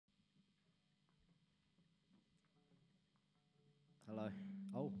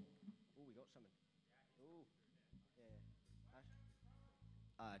Oh. Oh, we got something. Oh. Yeah.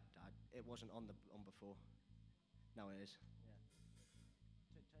 It wasn't on before. Now it is.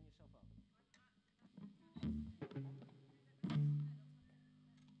 Yeah. Turn yourself up. Not saying anything.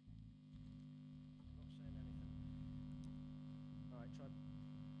 All right, try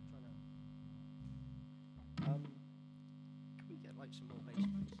now. Can we get like some more bass,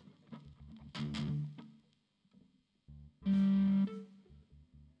 please? Thank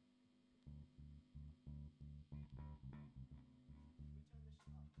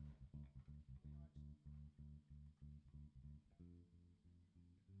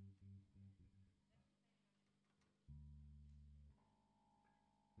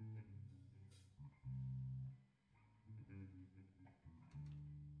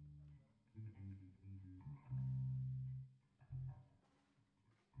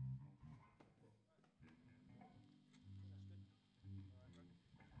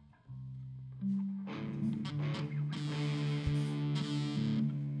you.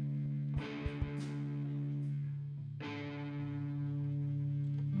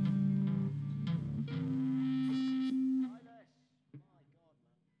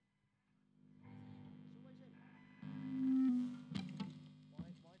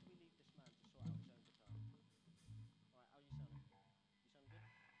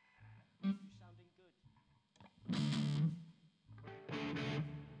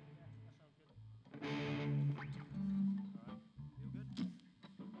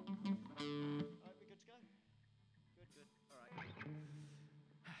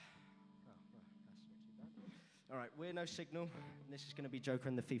 All right, we're No Signal, and this is going to be Joker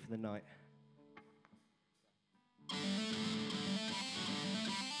and the Thief of the Night.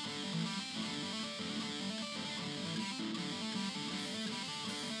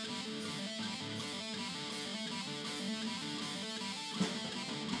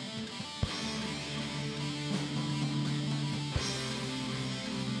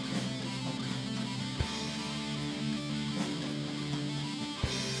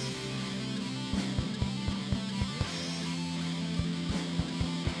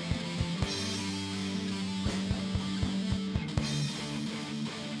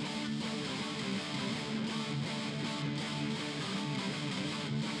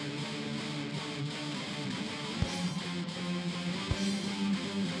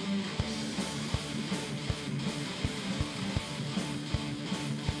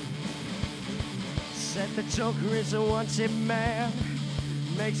 Said the Joker is a wanted man,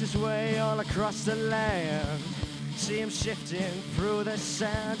 makes his way all across the land. See him shifting through the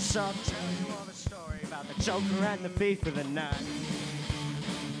sand, so I'll tell you all the story about the Joker and the Thief of the Night.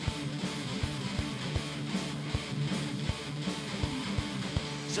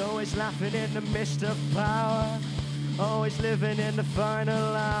 He's always laughing in the mist of power, always living in the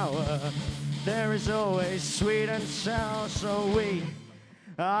final hour. There is always sweet and sour, so we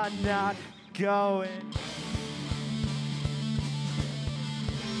are not going.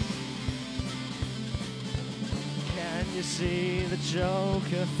 Can you see the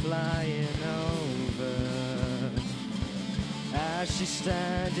Joker flying over as she's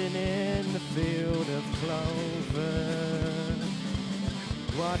standing in the field of clover,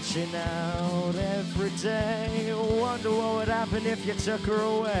 watching out every day? Wonder what would happen if you took her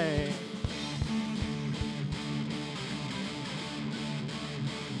away.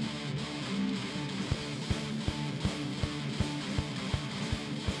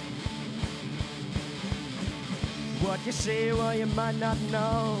 What you see, well, you might not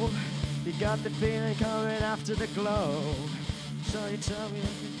know. You got the feeling coming after the glow. So you tell me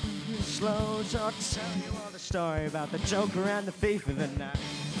slow, so I'll tell you all the story about the Joker and the Thief of the Night.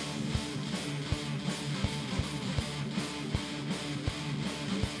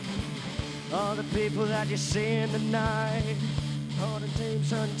 All the people that you see in the night, holding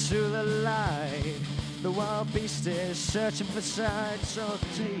dreams unto the light. The wild beast is searching for sight, so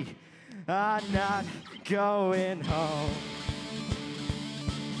we are not going home.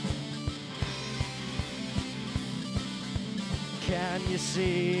 Can you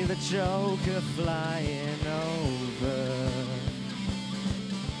see the Joker flying over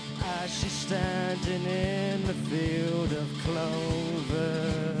as she's standing in the field of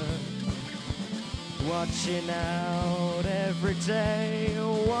clover, watching out every day?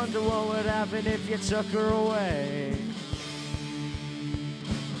 Wonder what would happen if you took her away.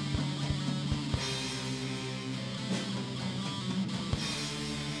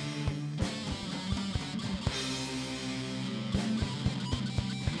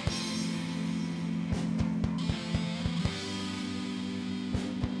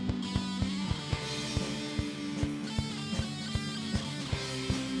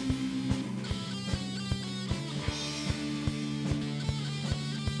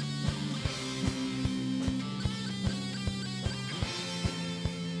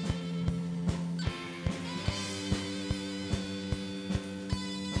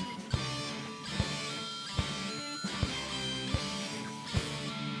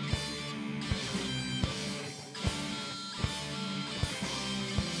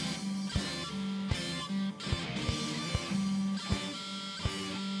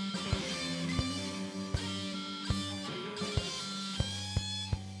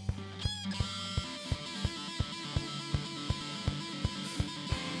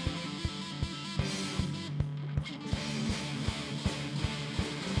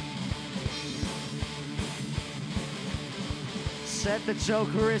 said the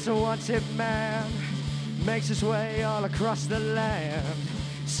Joker is a wanted man, makes his way all across the land.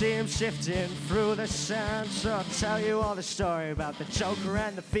 See him shifting through the sand. So I'll tell you all the story about the Joker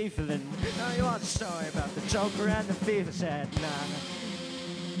and the thief. And then tell you all the story about the Joker and the thief. I said, nah.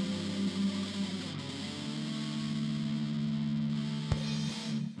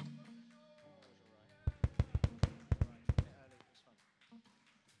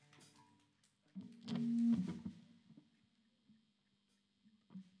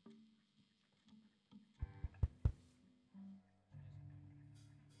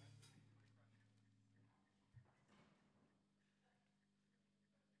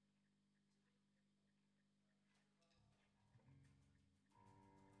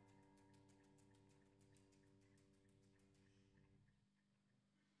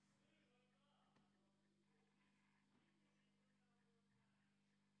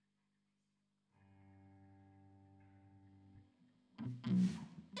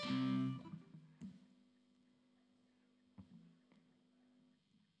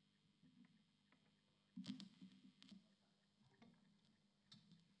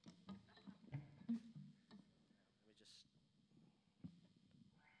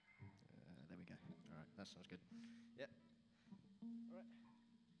 There we go. All right, that sounds good. Yeah. All right.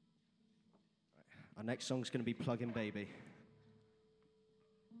 Our next song's going to be Plug-in Baby.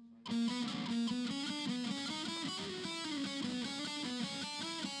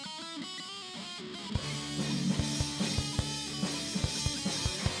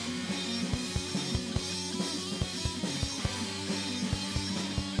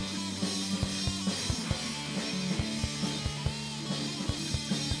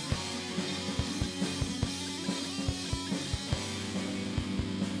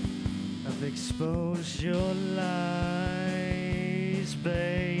 Expose your lies,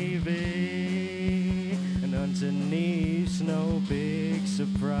 baby, and underneath's no big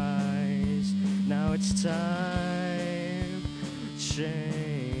surprise. Now it's time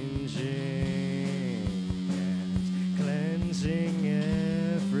changing and cleansing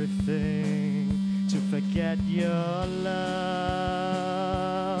everything to forget your love.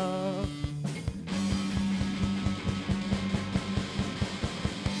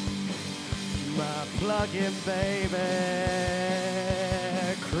 My plug-in baby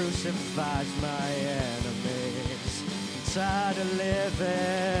crucifies my enemies. Tired of living.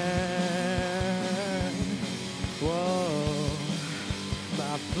 Whoa,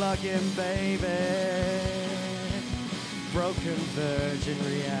 my plug-in baby. Broken virgin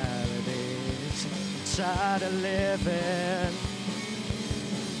realities. Tired of living.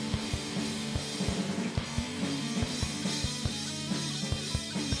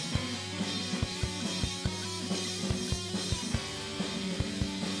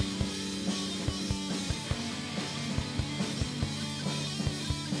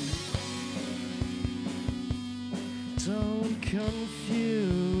 Don't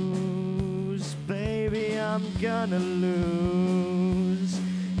confuse, baby, I'm gonna lose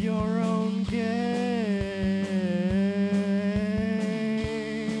your own game.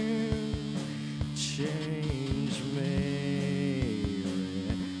 Change me,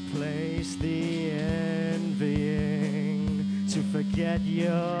 replace the envying to forget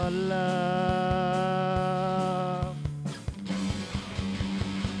your love.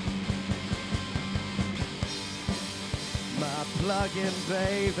 My plug-in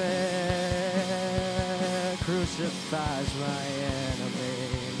baby crucifies my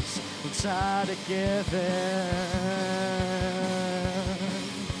enemies. I'm tired of giving.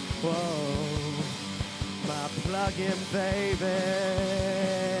 Whoa, my plug-in baby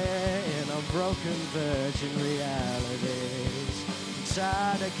in unbroken virgin realities. I'm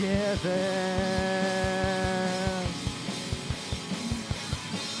tired of giving.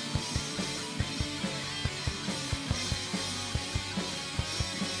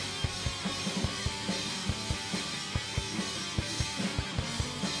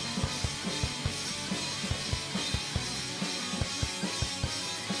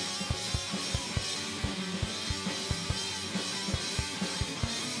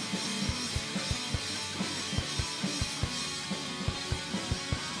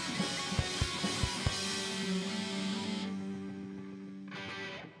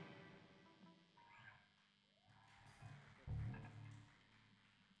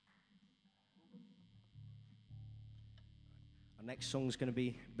 Our next song's going to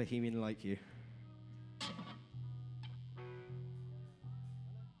be Bohemian Like You.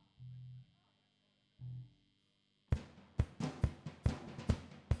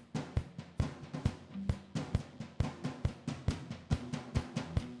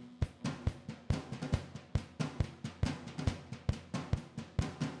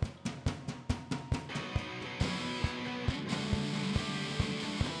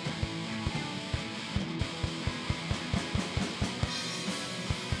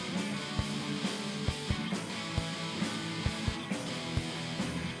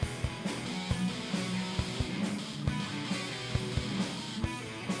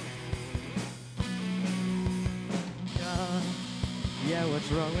 care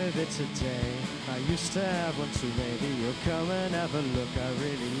what's wrong with it today. I used to have one too, maybe you'll come and have a look. I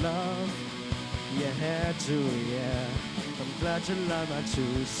really love your hair too, yeah. I'm glad you like mine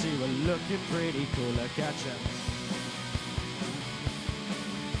too. See, we're looking pretty cool. I gotcha.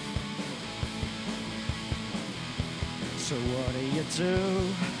 So what do you do?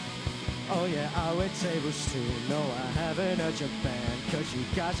 Oh yeah, I wait tables too. No, I haven't heard your band, cause you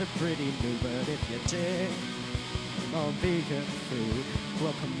guys are pretty new. But if you dig on vegan food,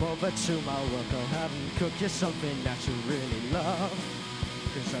 well come over to my work. I'll have and cook you something that you really love.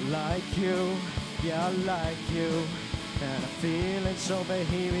 Cause I like you, yeah I like you. And I'm feeling so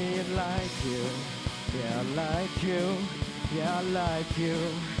bohemian like you. Yeah I like you, yeah I like you.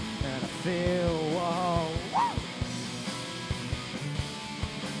 And I feel, whoa, whoa.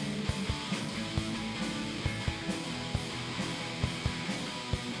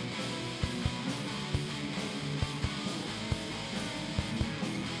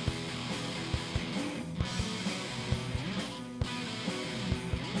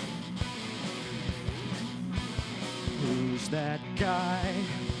 Who's that guy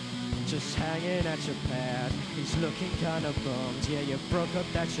just hanging at your pad? He's looking kinda bummed. Yeah, you broke up,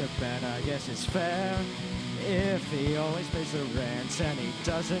 that's your bad. I guess it's fair if he always pays the rent and he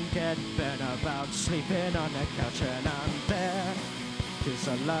doesn't get bent about sleeping on the couch. And I'm there cause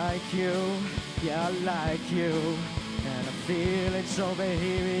I like you, yeah I like you. And I'm feeling so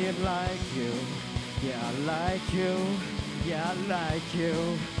bohemian like you. Yeah I like you, yeah I like you.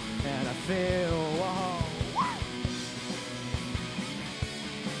 And I feel, whoa.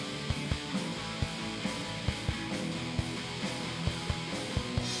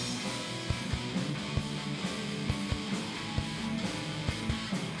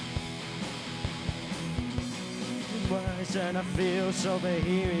 And I feel so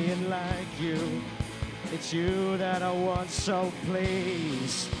bohemian like you. It's you that I want, so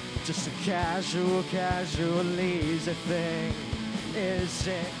please. Just a casual easy thing. It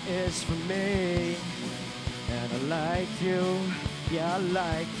is for me. And I like you, yeah I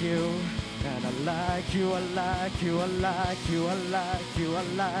like you. And I like you, I like you, I like you, I like you, I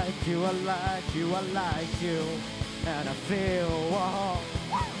like you, I like you, I like you. And I feel, whoa.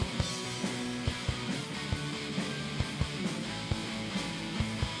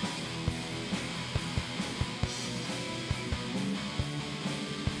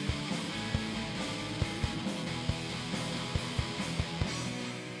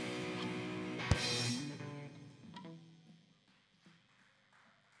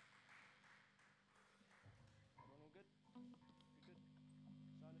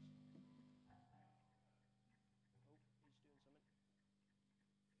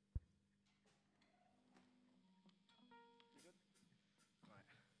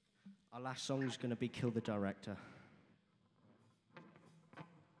 Our last song is going to be Kill the Director.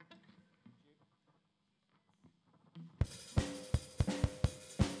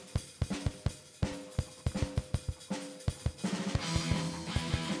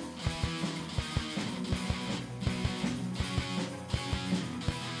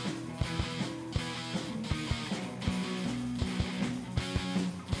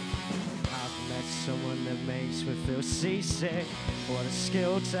 Someone that makes me feel seasick. What a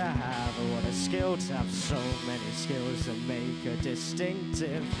skill to have, what a skill to have. So many skills that make her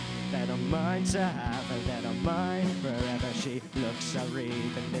distinctive. That are mine to have and that are mine forever. She looks, I read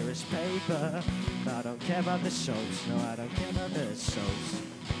the nearest paper. I don't care about the soaps, no I don't care about the soaps.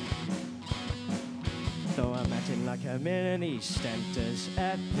 Though I'm acting like I'm in an EastEnders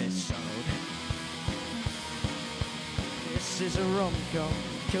episode. This is a rom-com.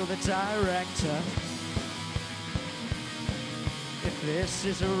 Kill the director. If this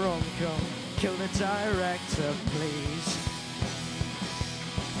is a rom-com, kill the director, please.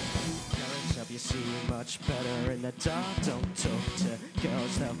 Parents help you see much better in the dark. Don't talk to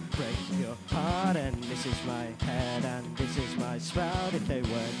girls, they'll break your heart. And this is my head and this is my spout. If they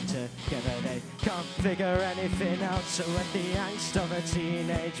weren't together, they can't figure anything out. So at the angst of a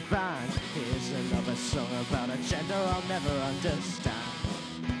teenage band, here's another song about a gender I'll never understand.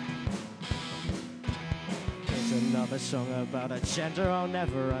 Another song about a gender I'll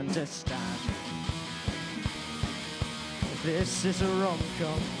never understand. If this is a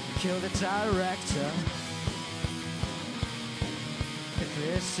rom-com, kill the director. If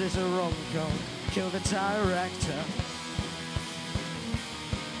this is a rom-com, kill the director.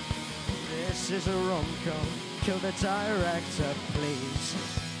 If this is a rom-com, kill the director, please.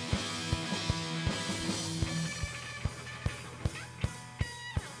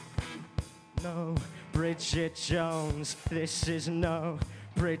 No Bridget Jones, this is no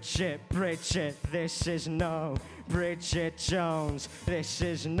Bridget, Bridget, this is no Bridget Jones, this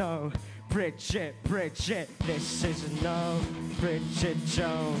is no Bridget, Bridget, this is no Bridget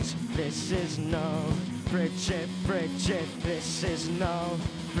Jones, this is no Bridget, Bridget, this is no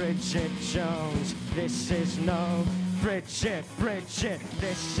Bridget Jones, this is no Bridget, Bridget,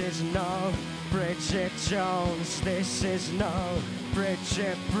 this is no Bridget Jones, this is no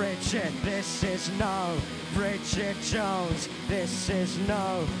Bridget, Bridget, this is no Bridget Jones, this is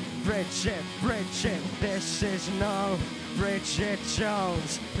no Bridget, Bridget, this is no Bridget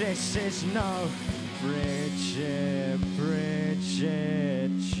Jones, this is no Bridget,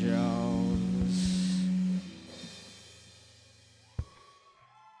 Bridget Jones.